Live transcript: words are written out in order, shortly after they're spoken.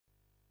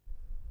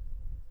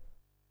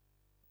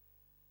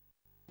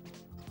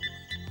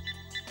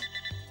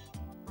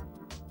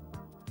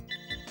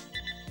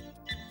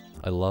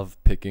I love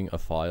picking a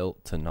file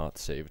to not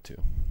save to.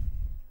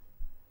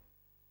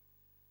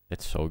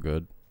 It's so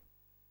good.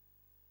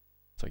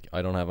 It's like,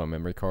 I don't have a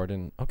memory card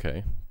in.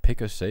 Okay,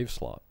 pick a save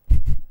slot.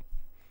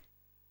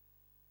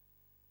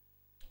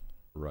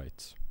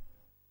 Right.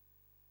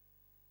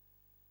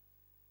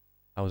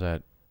 I was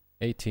at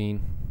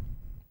 18,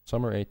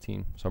 summer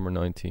 18, summer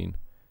 19,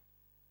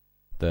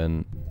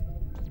 then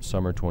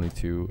summer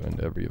 22, and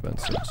every event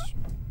since.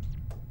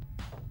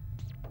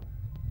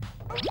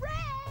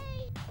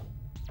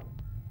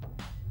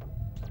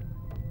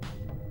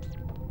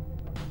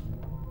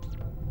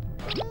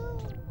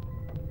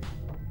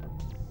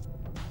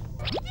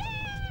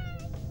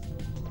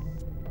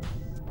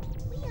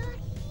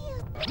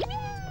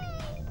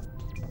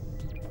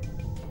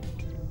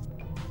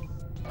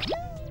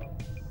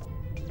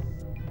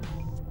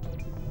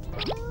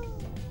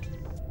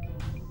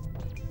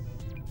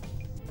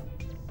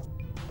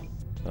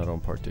 I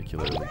don't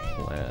particularly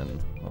plan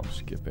on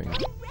skipping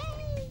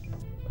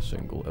a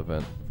single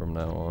event from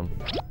now on.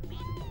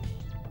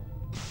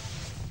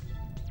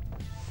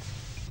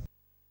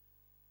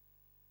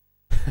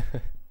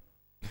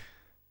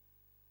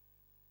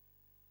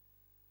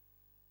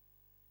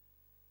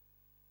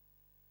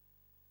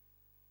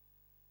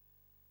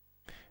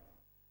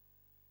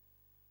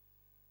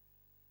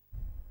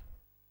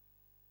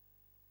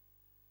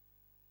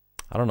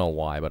 I don't know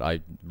why, but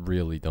I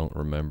really don't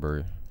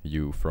remember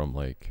you from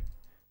like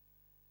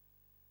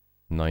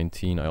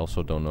 19. I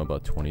also don't know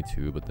about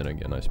 22, but then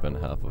again, I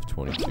spent half of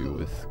 22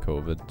 with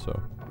COVID,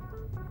 so.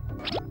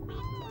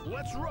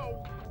 Let's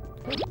roll.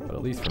 But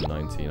at least from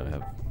 19, I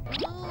have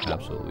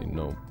absolutely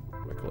no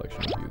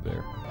recollection of you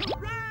there.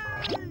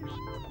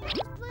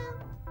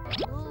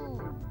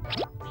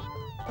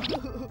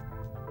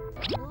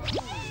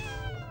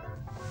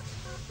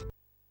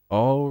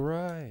 All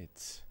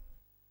right.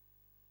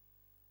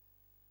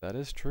 That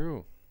is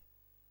true.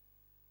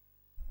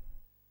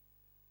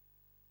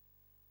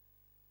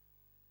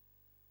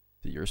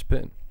 You're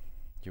spin.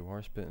 You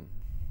are spin.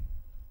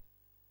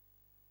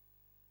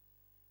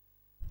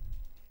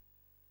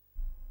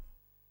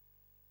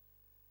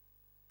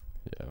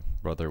 Yeah,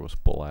 brother was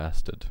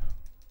blasted.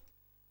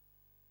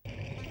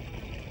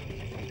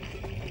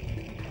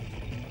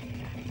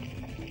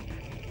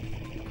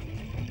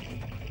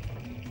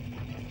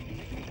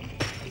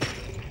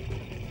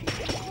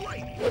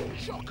 Great!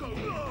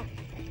 Choco!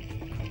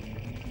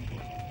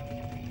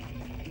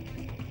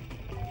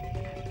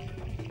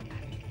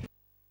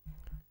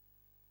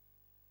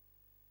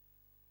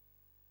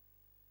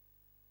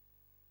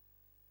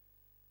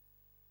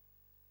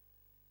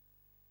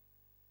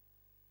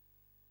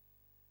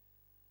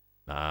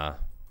 Nah,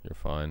 you're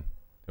fine.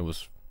 It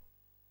was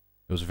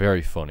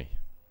very funny.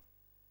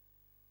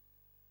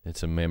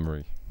 It's a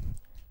memory.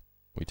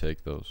 We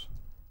take those.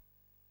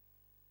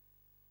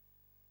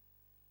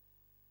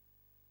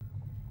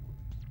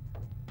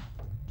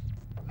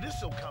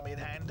 This'll come in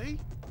handy.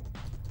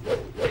 Time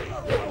for a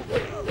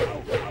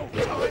meltdown.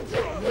 We are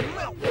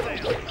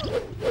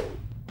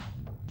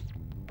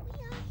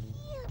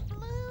here,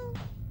 Blue.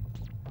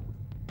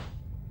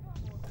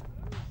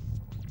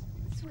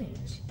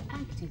 Switch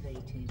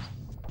activated.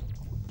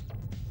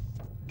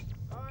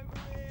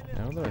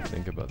 Now that I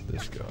think about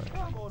this guy,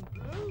 Come on,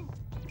 Blue.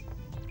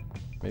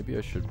 maybe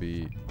I should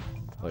be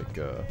like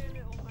Chase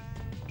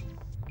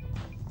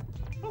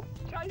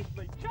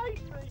me, chase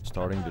me.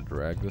 starting to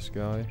drag this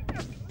guy,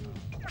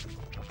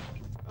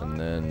 and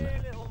then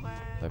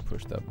I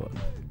push that button.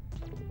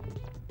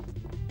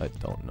 I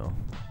don't know.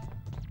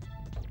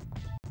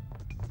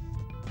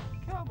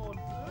 Come on,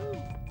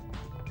 Blue.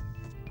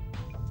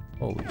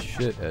 Holy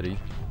shit, Eddie.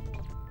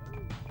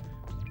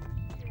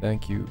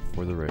 Thank you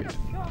for the raid.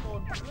 Come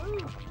on, Blue.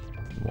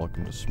 And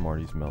welcome to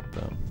Smarties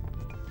Meltdown.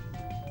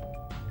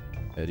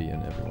 Eddie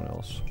and everyone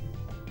else.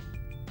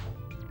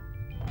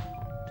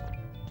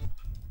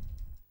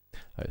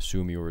 I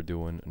assume you were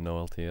doing no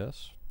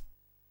LTS?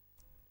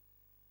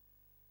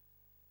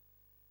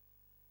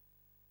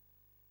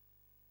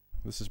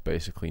 This is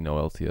basically no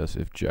LTS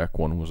if Jack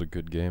 1 was a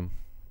good game.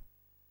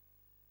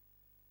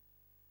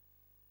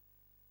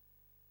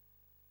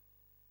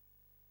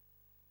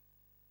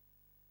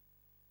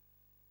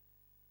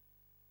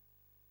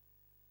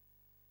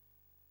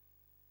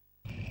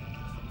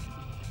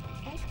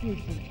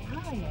 Exclusive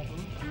power level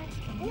at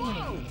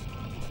 0.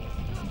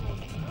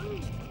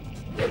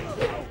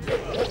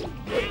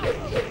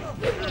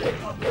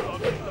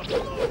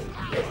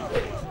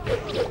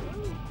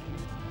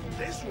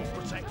 This will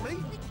protect me.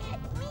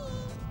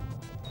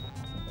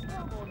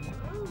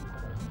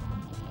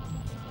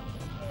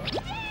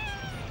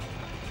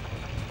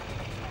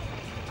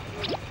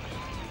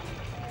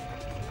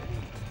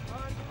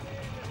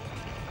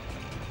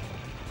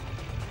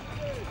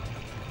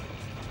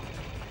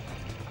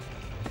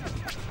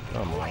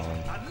 Come on.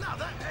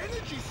 Another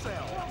energy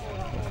cell.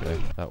 Okay,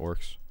 that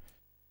works.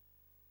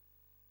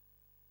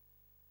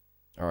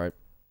 Alright.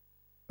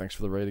 Thanks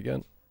for the raid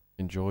again.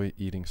 Enjoy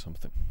eating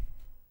something.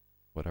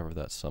 Whatever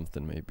that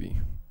something may be.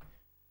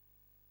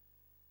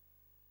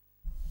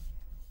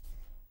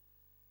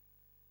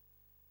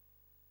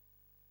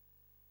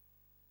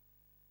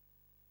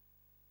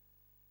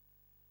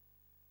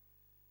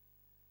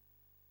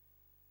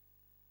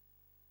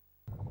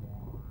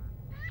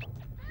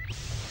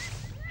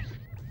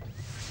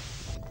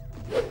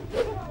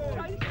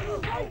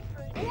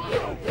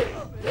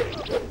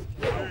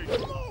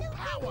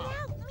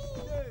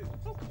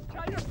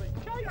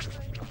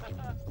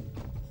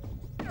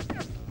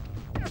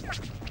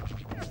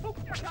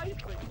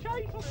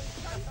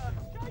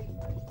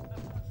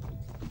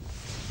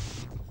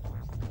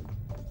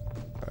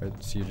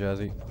 See you,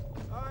 Jazzy.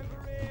 Over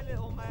here,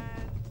 little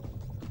man.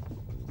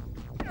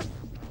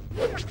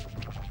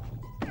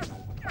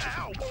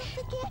 Ow!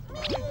 Don't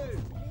forget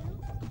me.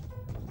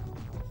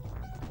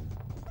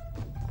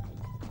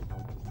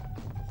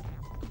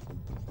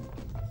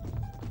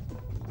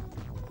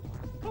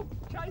 Oh,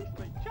 chase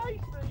me!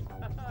 Chase me!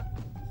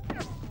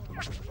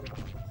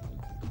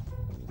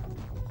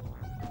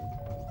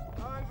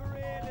 Over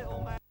here,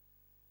 little man.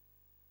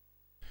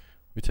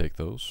 We take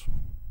those.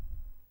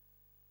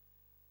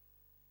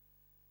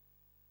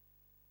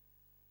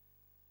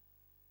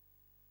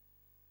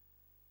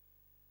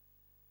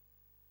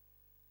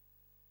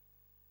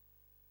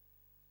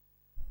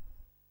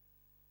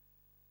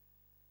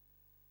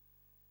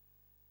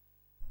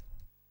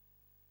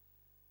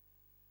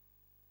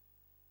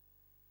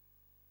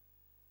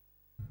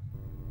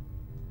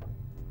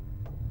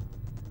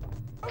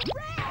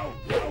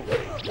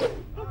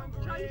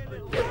 Over here,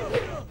 little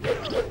man.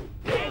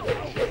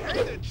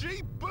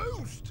 Energy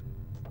boost!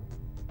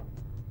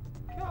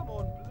 Come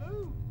on,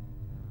 Blue.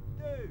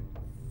 Dude.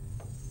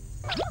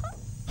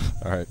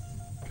 Alright.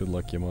 Good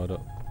luck, Yamada.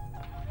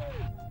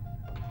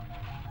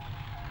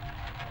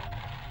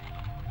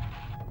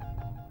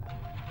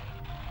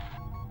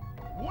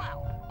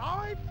 Wow,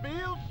 I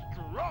feel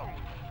strong!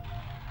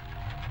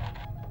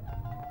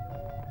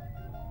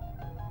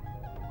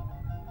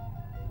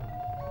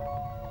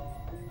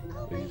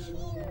 Please.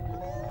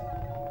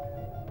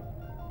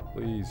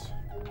 Please.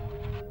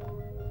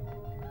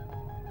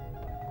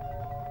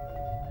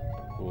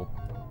 Cool.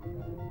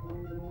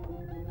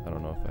 I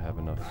don't know if I have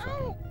enough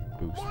fucking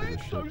boost for My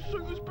this shit.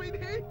 exosuit has been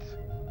hit!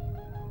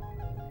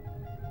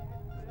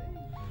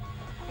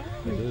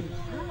 I did.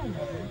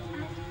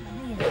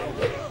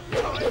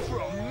 Time for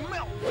a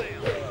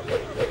meltdown!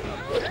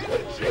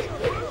 Energy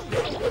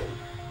boost!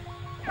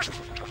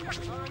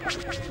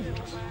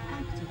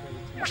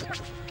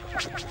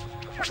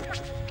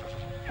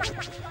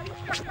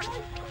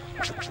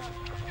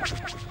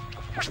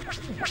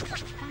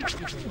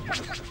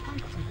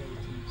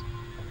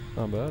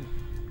 Not bad.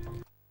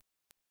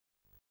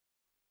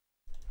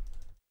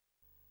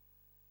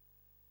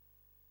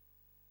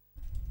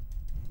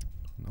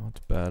 Not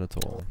bad at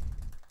all.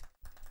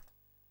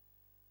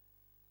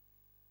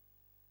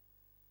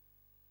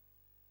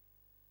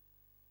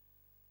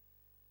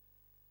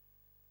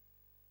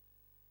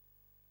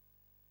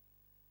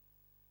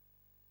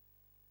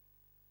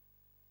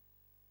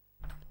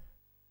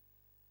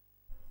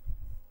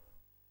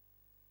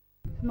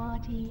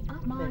 Smarty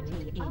upload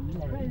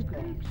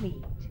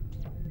complete.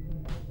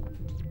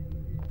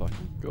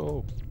 Fucking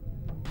go.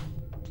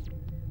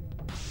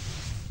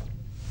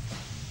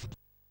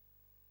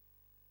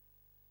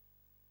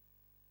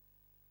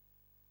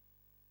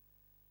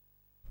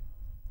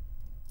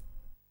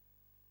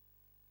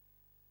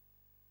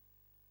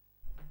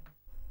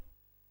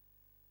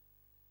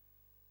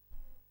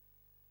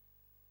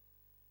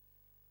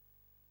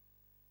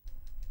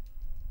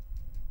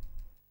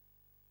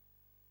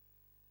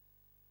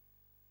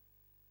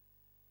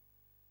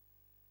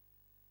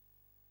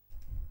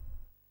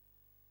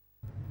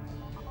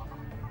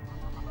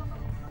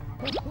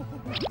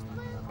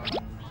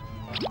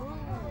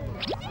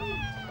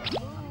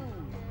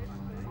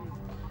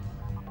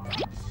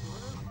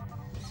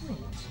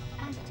 Switch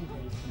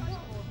activated.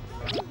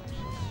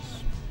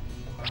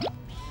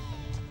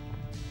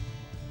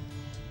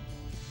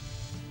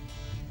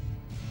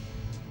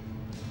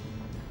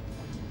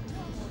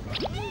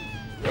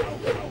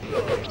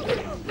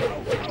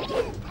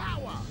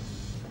 Power!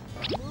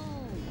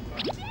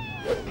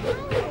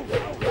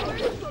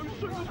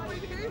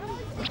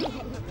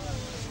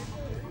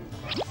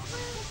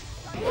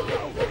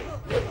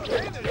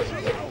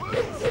 Energy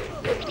boost!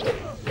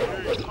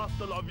 Hey,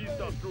 hasta la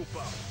vista,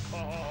 trooper!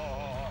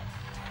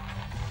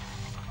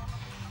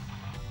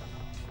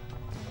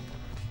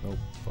 Nope,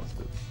 fucked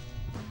it.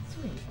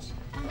 Switch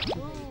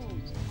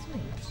activated.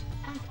 Switch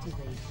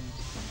activated.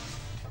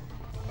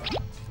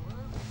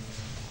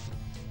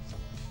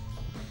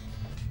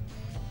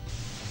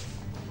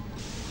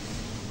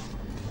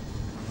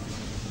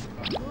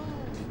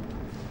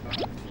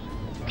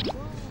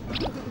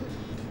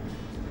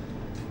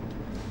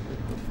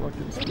 The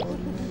fucking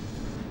Smarty man.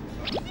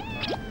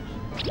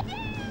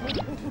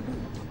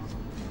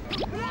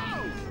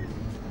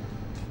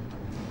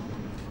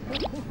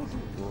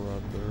 Go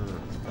out there.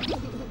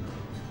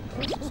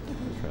 That's just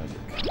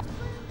tragic.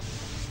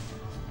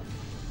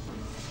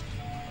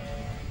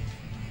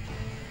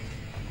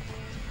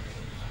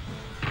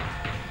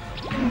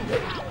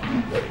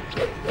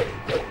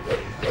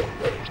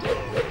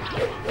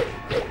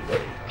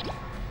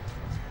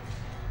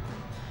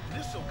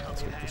 This'll come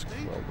Let's in get this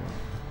handy. well done.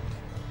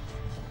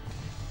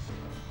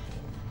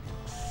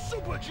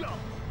 Super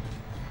jump!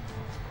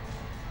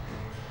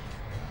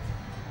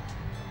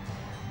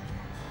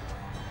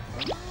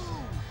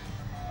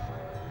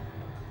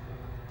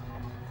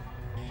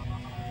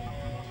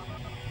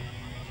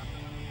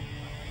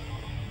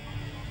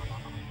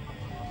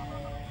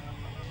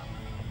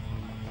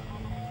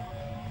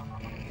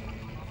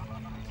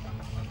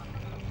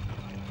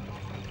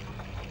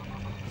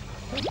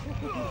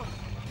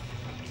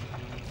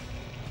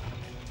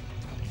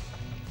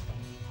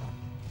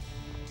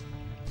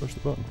 Push the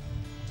button.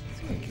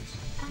 Switch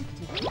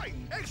activated. Right,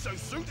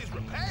 exosuit is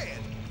repaired.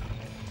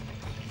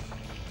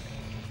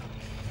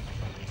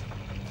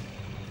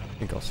 I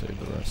think I'll save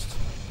the rest.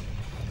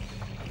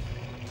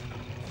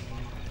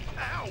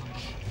 Ouch!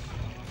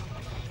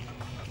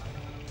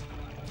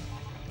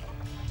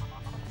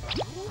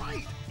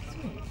 Right!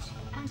 Switch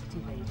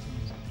activated.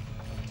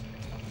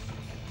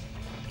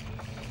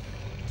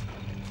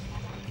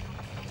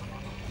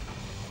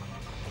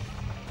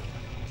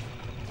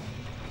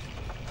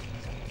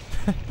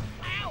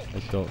 I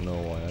don't know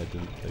why I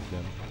didn't take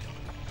them.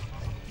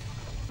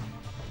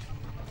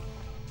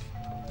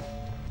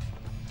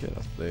 Get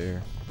up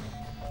there.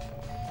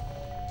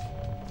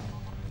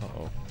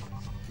 Uh-oh.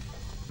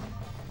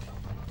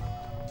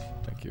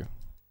 Thank you.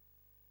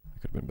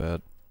 That could have been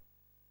bad.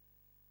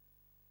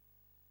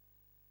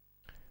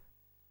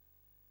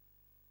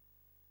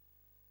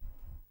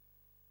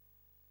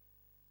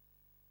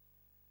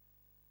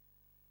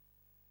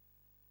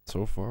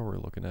 So far, we're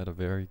looking at a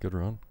very good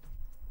run.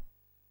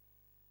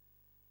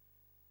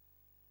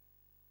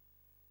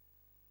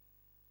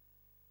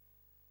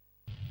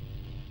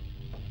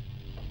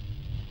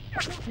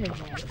 Survey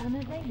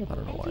unavailable. I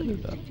don't know why I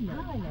did that.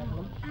 Power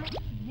level at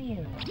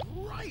 0.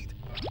 Right!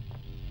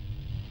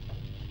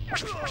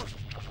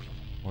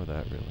 Or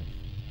that, really.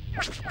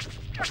 Switch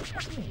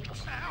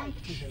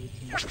activated.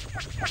 Switch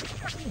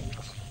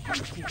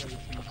activated.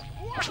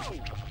 Whoa!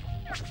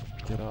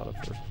 Get out of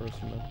first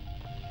person, then.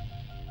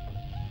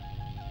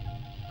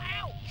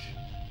 Ouch!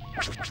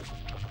 Switch activated.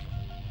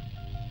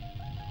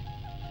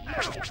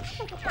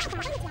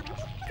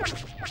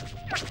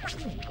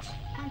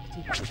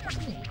 Switch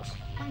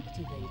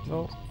activated.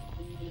 No.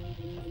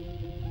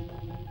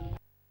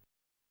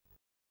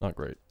 Not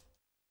great.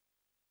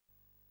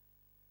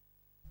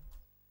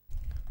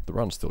 The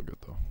run's still good,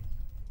 though.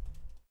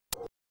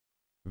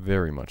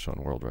 Very much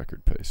on world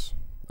record pace.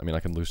 I mean, I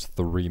can lose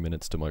 3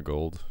 minutes to my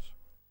gold,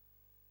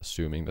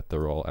 assuming that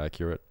they're all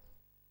accurate.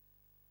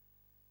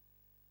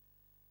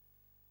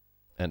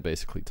 And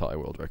basically tie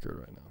world record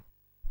right now.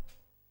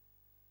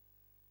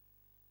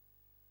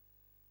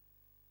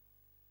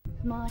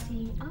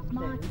 Smarty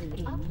upload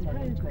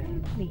program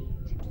complete.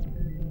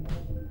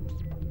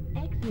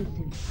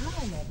 Exosuit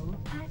power levels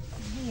at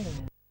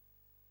 0.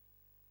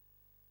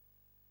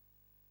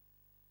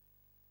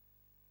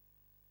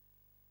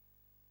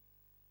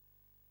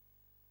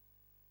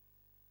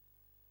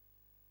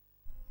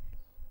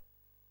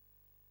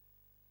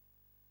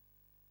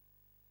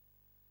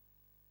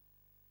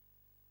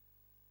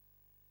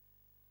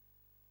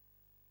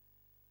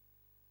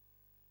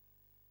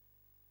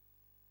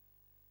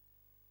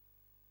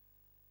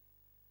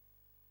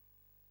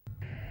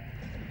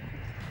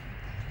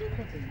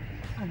 Super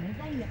boots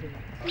unavailable.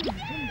 Please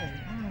window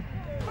power.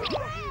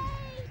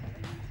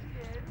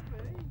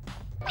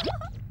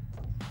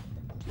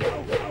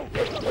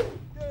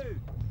 Dude!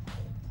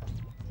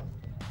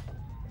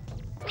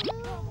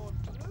 Come on,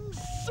 Blue!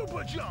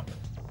 Super jump!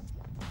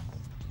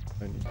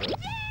 I need that.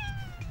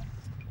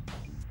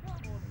 Come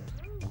on,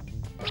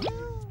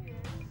 Blue!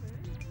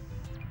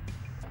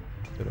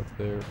 Get up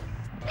there.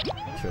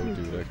 Kill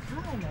Dudek.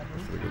 Power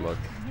levels For your luck.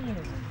 at 0.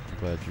 I'm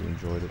glad you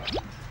enjoyed it.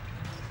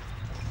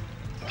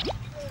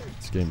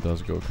 This game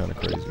does go kind of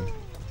crazy.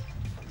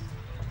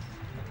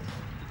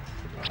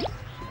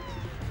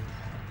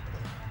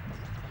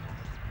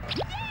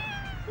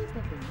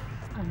 Super boots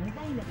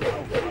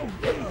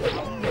unavailable.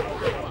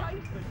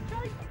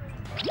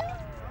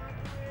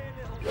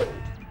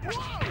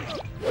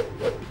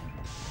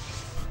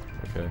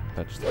 Okay,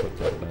 that just puts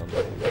that down.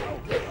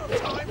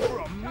 Time for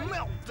a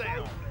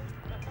meltdown!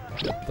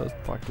 Get the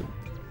fucking...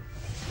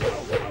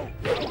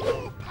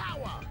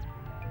 Power!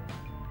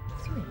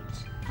 Switch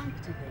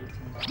activated.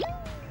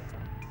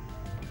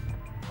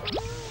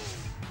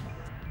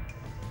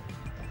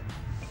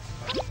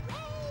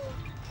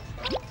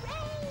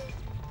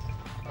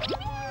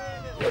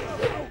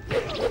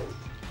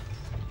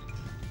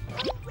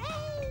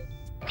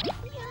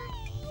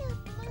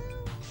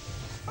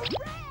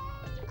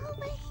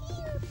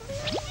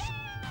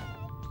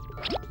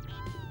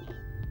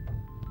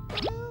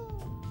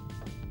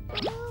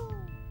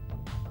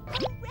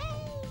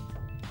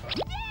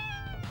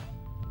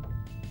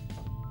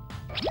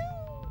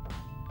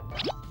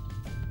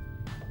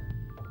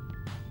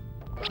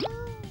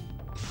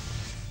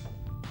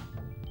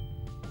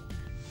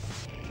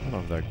 I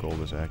don't know if that gold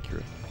is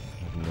accurate.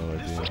 I have no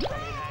This'll idea.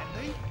 come in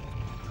handy.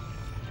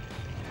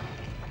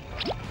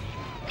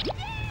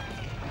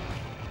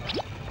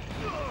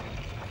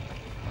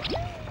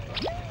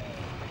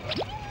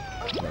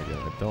 And again,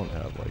 I don't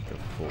have like a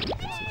fully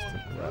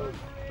consistent route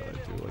that I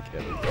do like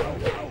every time.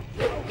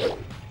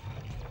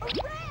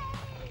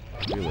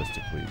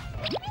 Realistically,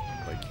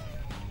 like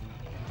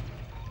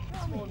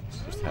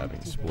just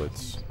having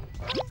splits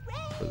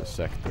for the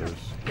sectors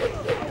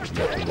would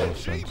make the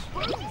most Cheap sense.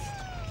 boost!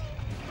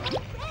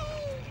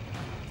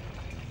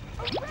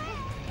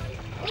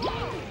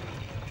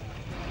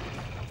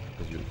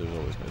 Because there's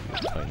always going to be a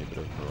tiny bit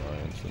of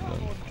variance, and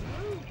then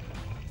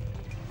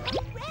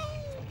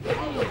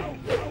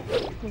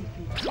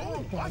Exosuit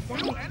Cool, I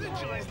feel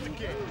energized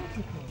again.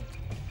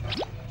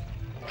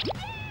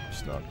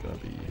 It's not gonna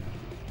be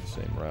the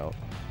same route.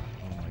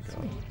 Oh my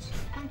god. Switch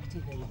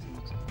activated.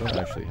 Don't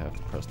actually have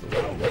to press those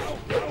buttons.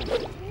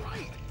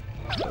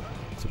 But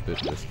it's a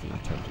bit risky in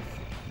terms of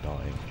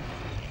dying.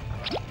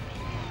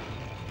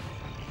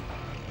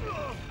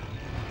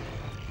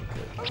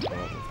 Okay,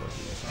 well, looks like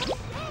it is.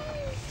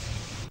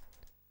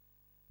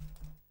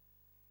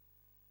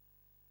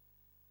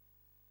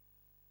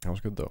 That was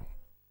good though.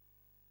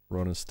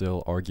 Run is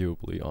still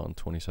arguably on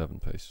 27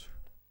 pace.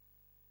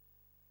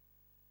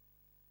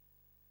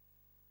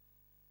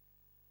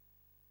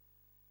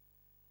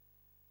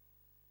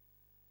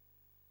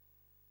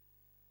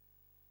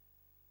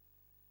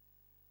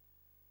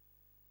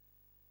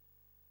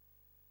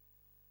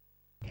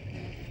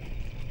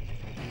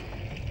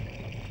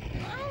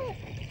 Ow!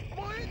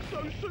 My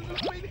exosuit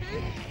has been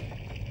hit!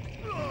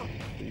 Ugh.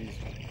 Please,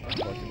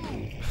 fucking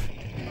move.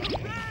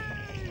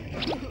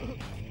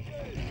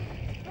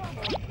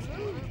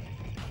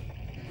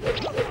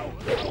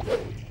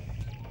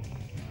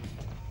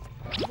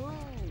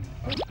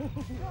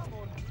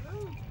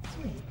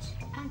 Switch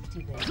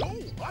activated.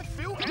 Cool, I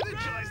feel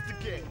energized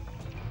again.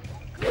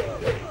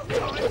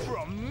 Time for a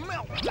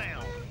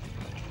meltdown.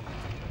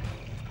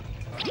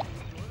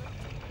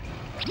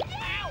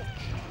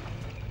 Ouch!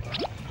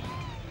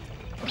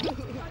 I'm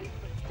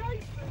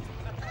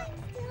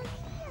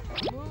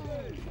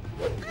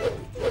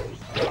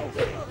still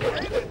here.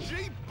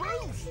 Energy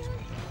boost!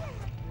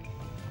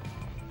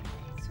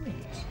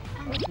 Switch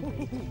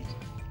activated.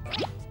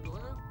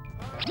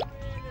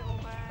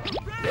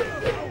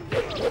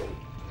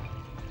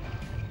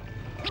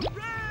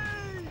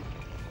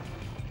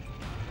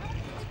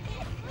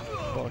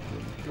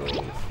 Fucking go.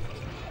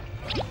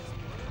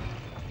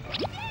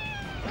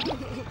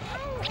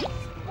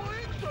 My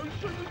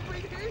exosuit has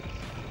been hit!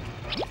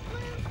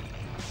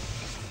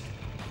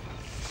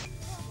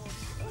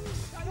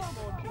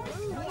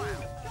 Wow!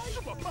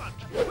 Super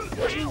punch!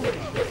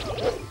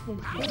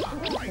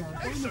 Right,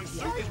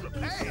 exosuit is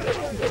repaired!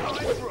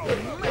 Time for a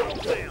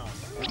meltdown!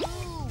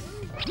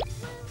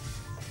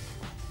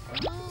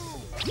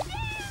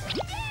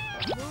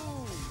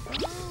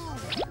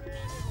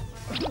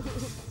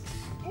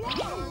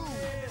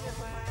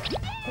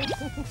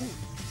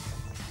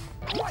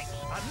 Great!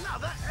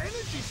 Another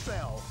energy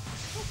cell!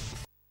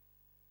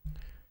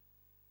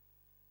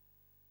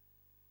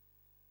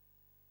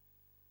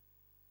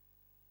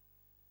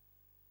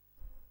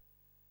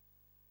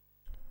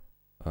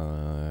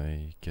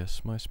 I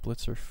guess my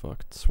splits are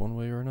fucked one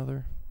way or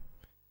another.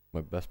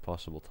 My best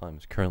possible time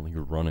is currently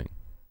running.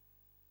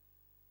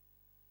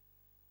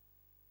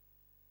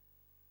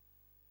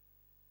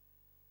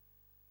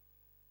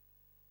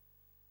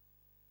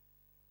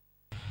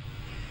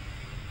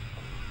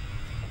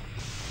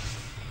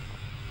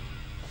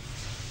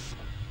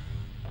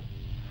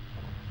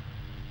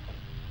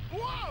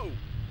 Whoa!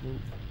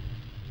 Move.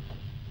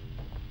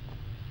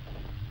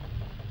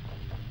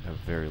 I have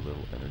very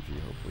little energy.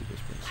 Hopefully this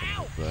brings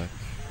some of it back.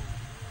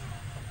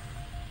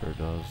 Sure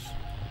does.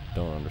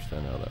 Don't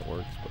understand how that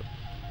works, but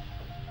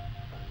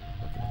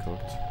fucking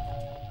cooked.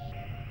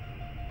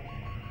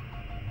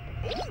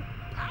 Ooh!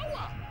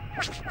 Power!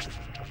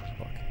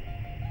 Fuck.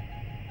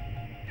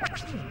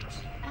 Switch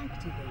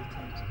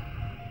activated.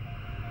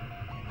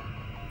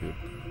 Good.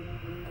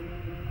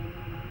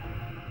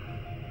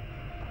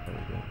 There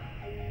we go.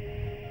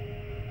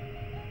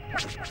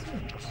 Switch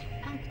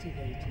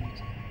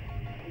activated.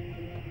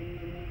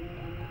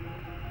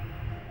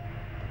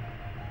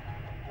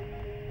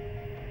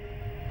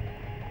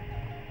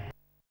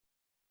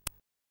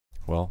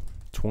 Well,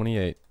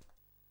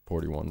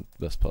 28:41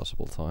 best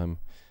possible time.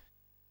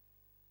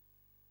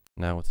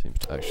 Now it seems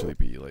to actually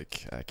be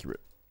like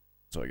accurate.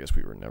 So I guess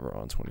we were never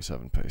on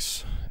 27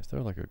 pace. Is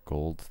there like a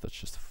gold that's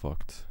just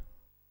fucked?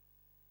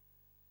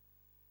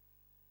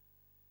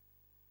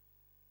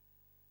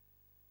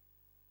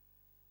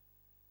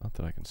 Not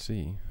that I can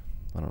see.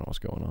 I don't know what's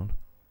going on.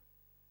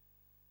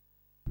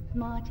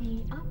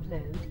 Smarty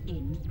upload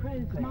in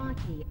progress.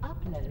 Smarty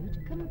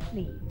upload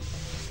complete.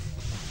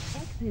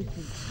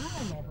 Exosuit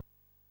power level.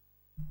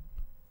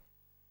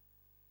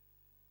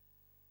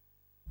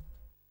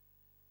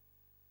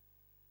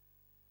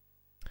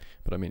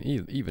 But I mean,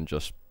 even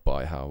just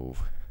by how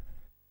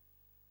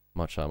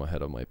much I'm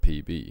ahead of my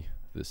PB,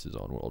 this is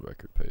on world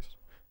record pace.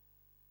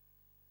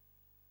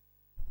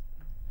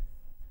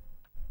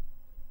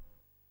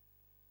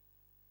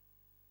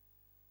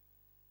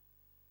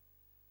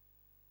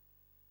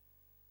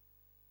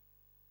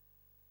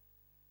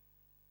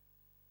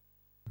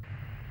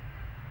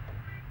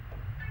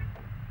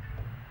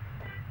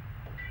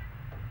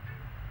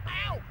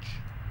 Ouch!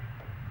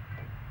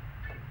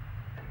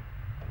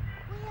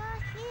 We are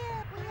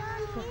here. We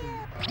are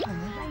here.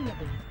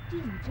 Unavailable due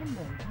to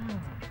low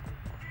power.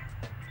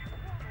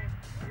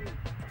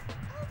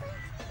 Over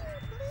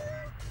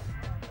here,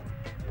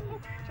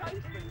 Blue.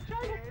 Chase me,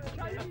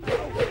 chase me.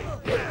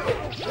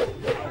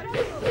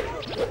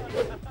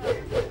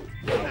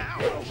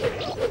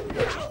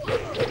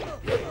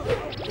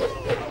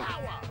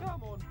 Power!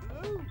 Come on,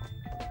 Blue.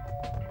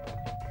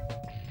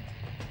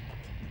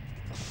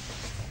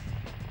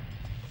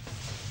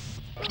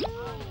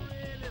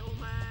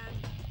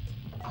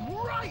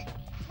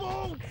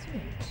 fault!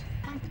 Switch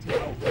active.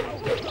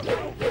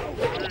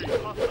 Hey,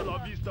 hasta la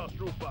vista,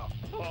 trooper.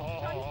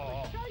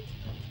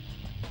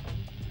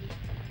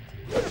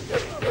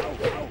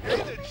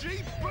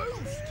 Energy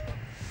boost!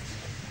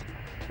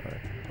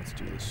 Alright, let's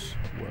do this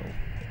well.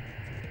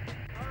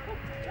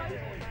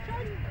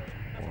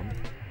 1,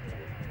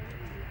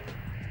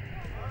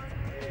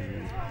 2,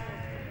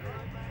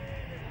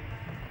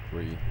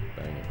 3,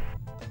 bang it.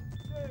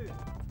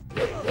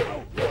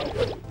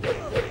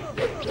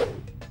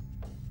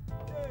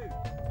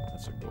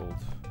 That's a gold.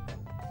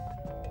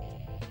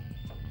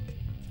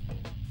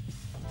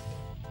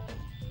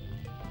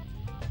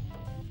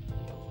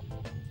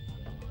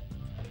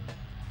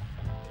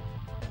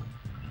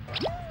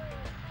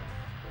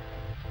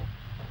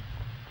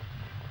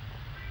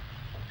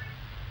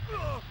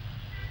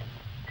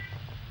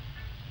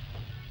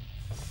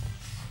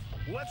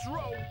 Let's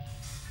roll!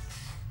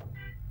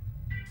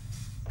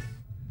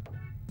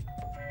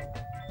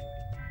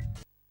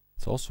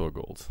 It's also a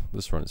gold.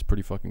 This run is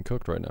pretty fucking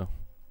cooked right now.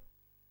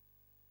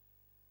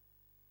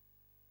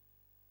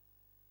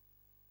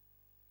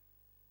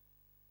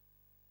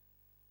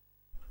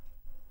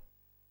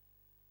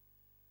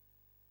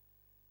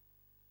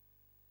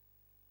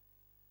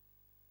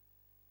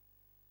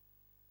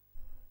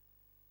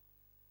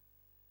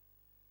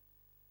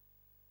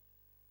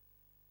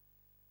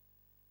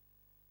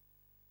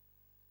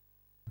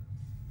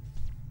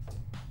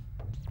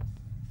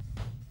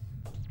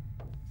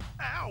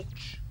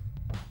 Ouch!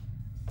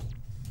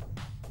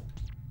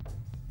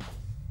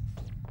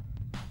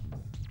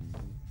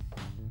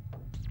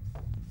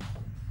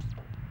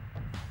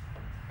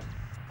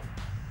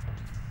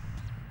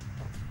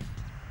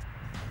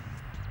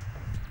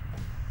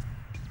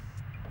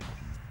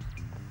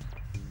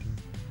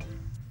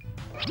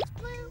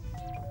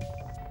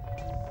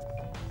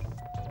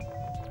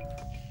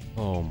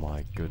 Oh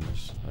my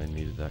goodness, I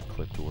needed that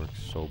clip to work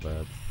so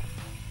bad.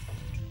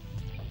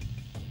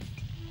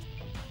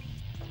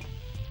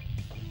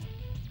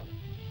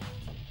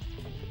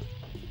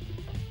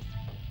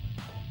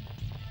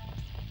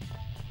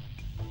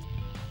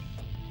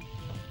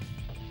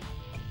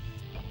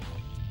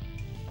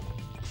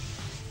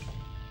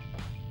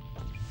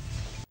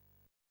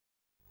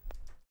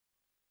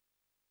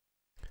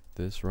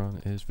 This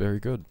run is very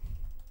good.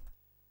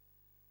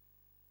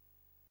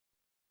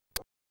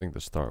 I think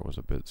the start was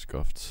a bit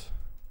scuffed.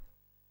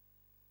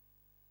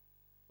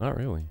 Not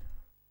really.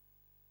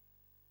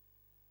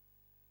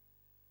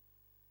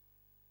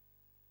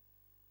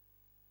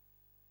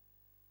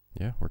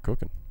 Yeah, we're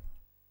cooking.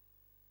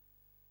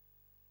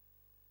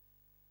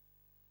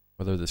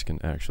 Whether this can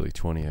actually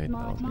 28, I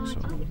don't think so.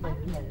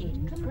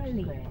 In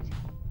progress.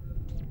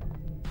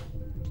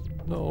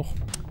 No.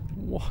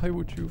 Why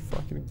would you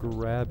fucking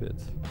grab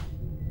it?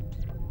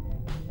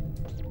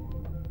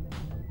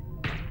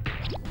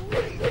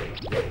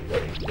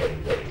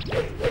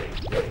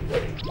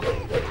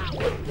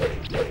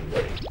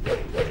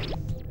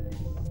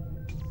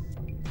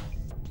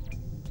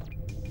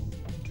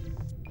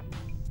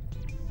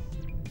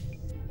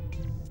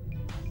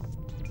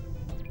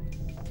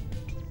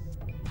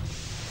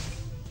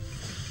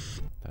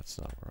 That's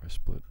not where I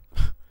split.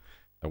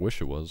 I wish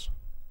it was.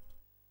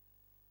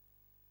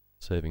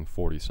 Saving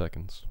 40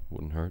 seconds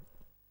wouldn't hurt.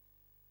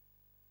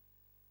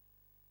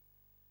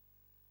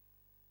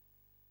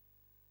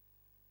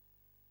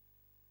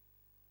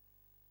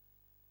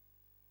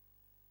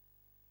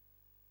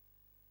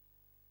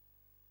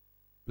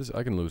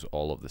 I can lose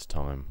all of this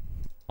time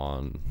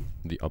on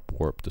the up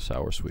warp to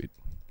sour sweet.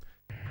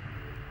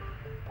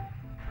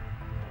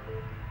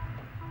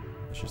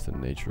 It's just the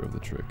nature of the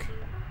trick.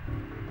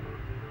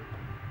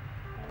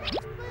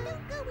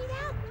 Don't go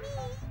without me.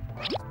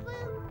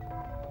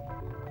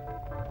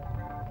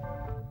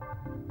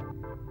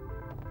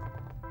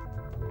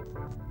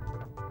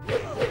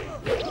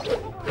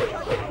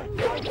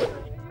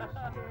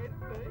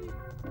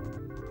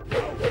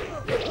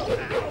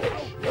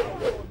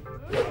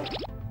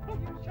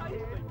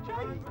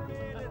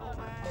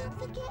 Don't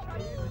forget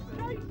me.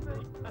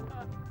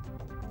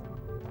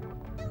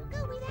 Don't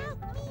go without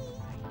me.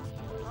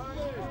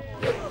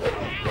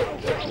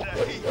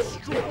 The heat's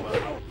stronger!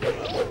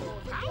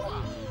 Power.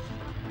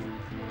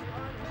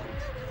 Don't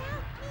go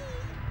without me.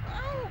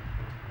 Ow!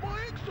 My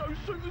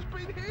exosuit has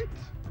been hit!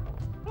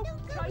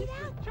 Don't go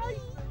without me.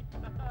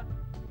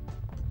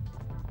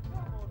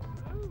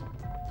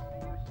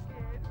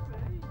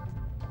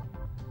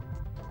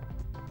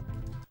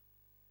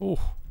 Oh.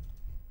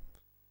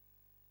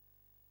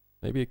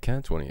 Maybe it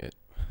can 28.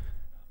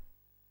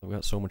 I've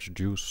got so much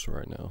juice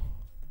right now.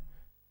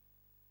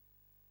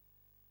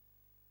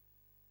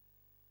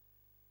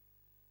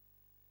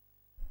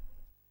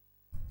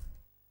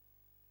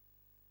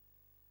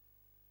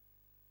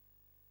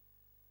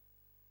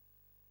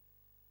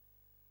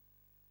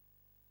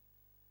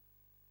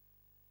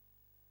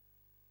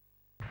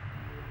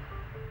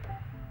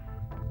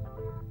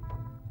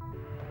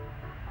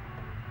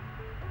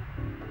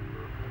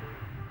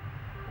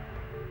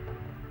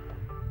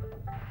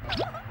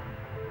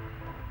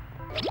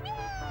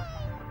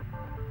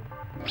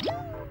 Yay!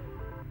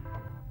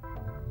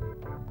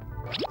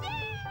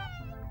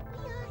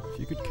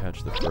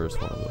 first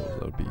one of those,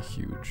 that would be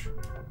huge.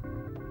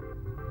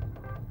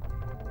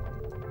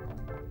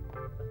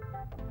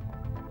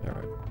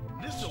 Alright,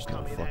 let's This'll just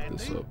come not in fuck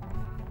this handy. up.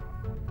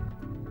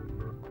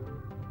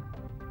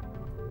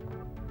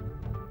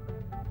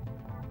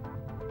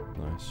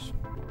 Nice.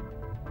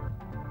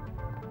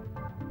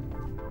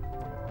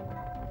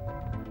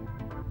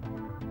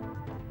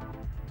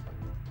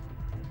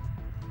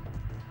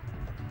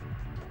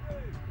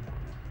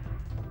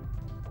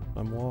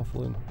 I'm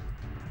waffling.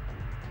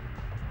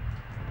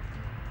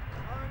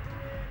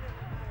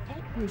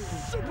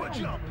 Super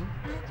jump!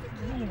 At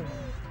 0.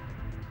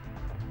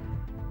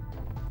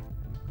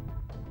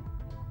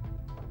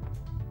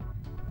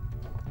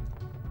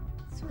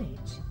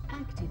 Switch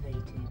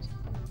activated.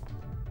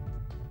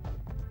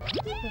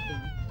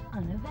 Equipment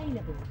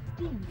unavailable.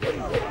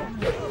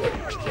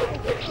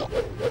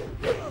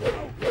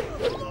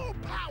 More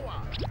power!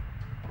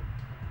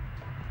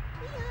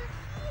 We are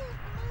here,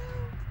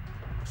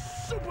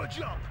 Super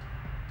jump!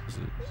 This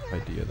is an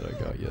idea that I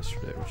got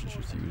yesterday, which is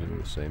just using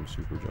the same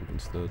super jump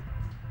instead.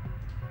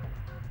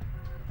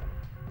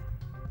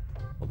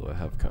 Although I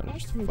have kind of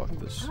just fucked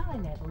this. Power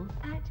level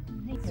at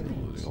 0.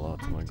 I'm losing a lot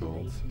to my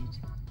gold.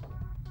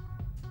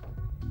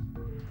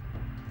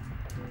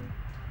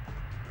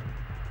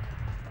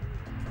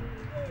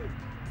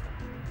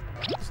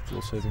 Activated.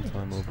 Still saving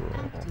time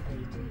overall.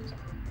 Activated.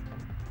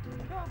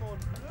 Come on,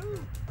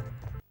 Blue.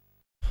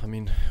 I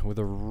mean, with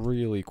a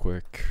really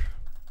quick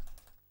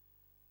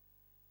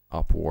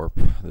up warp,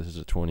 this is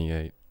a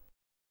 28.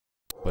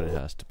 But it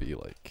has to be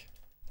like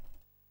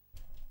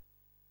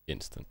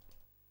instant.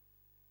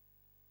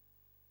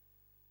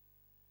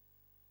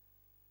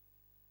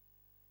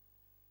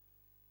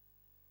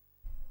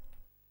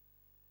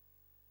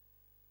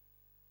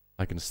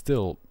 I can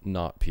still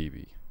not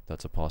PB.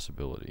 That's a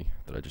possibility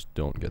that I just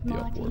don't get the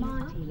up warp.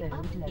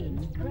 Upload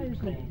in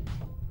progress.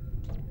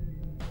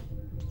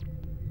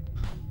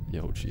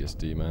 Yo,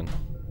 GSD, man.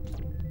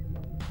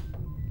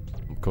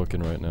 I'm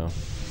cooking right now.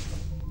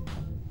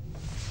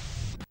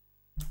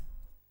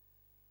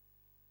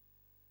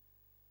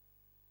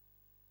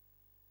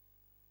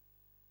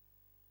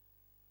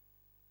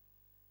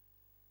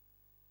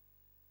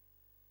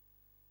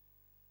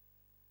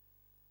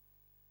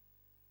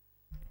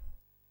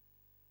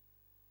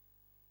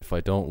 If I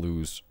don't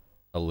lose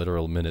a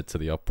literal minute to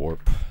the up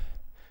warp,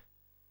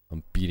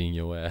 I'm beating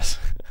your ass.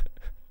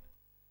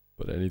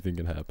 But anything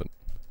can happen.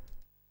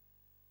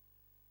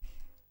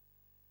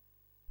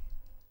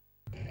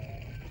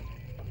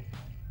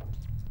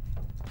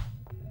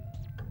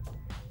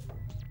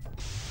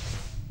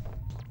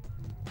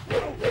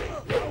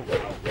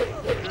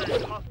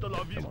 Hasta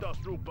la vista,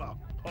 Strupa.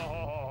 Ha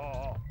ha ha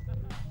ha.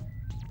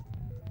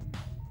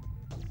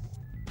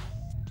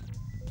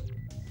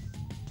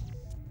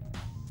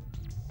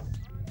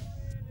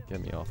 Get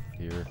me off of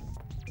here.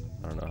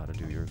 I don't know how to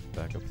do your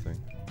backup thing.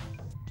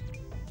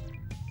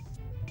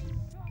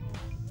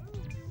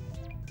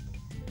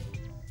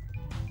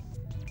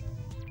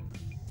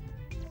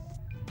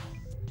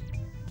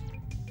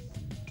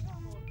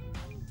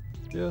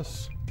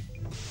 Yes.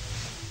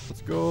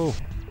 Let's go.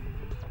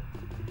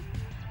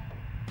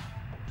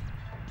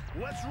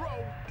 Let's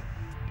roll.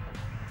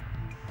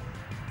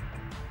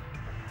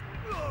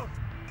 Ugh.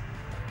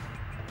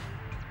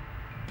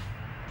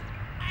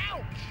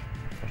 Ouch!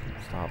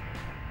 Stop.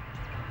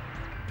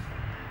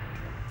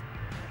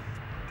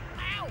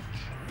 Ouch!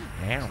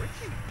 Ow.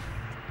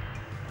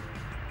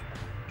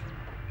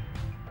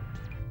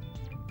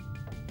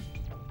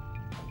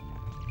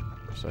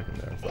 For a second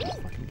there, I thought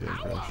the fucking game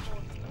crashed.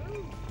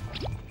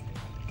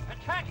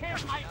 Attack him,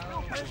 my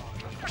stupid.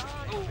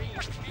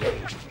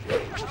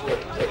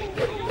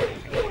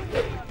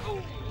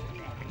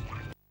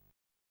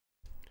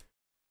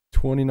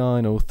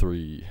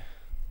 2903.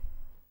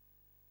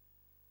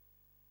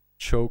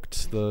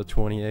 Choked the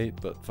 28,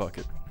 but fuck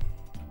it.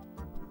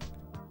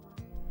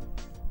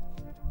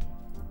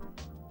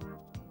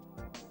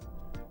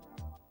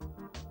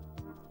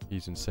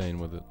 He's insane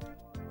with it.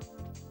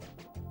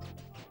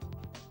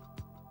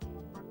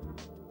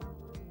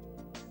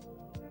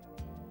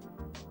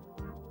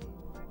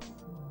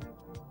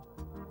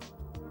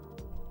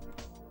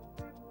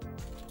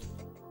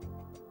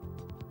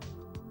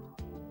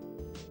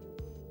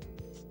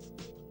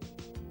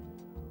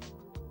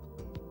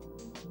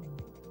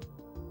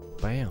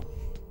 Bam.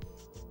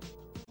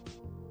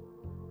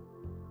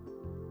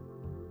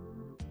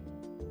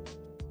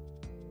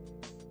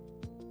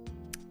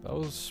 That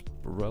was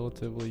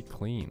relatively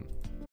clean.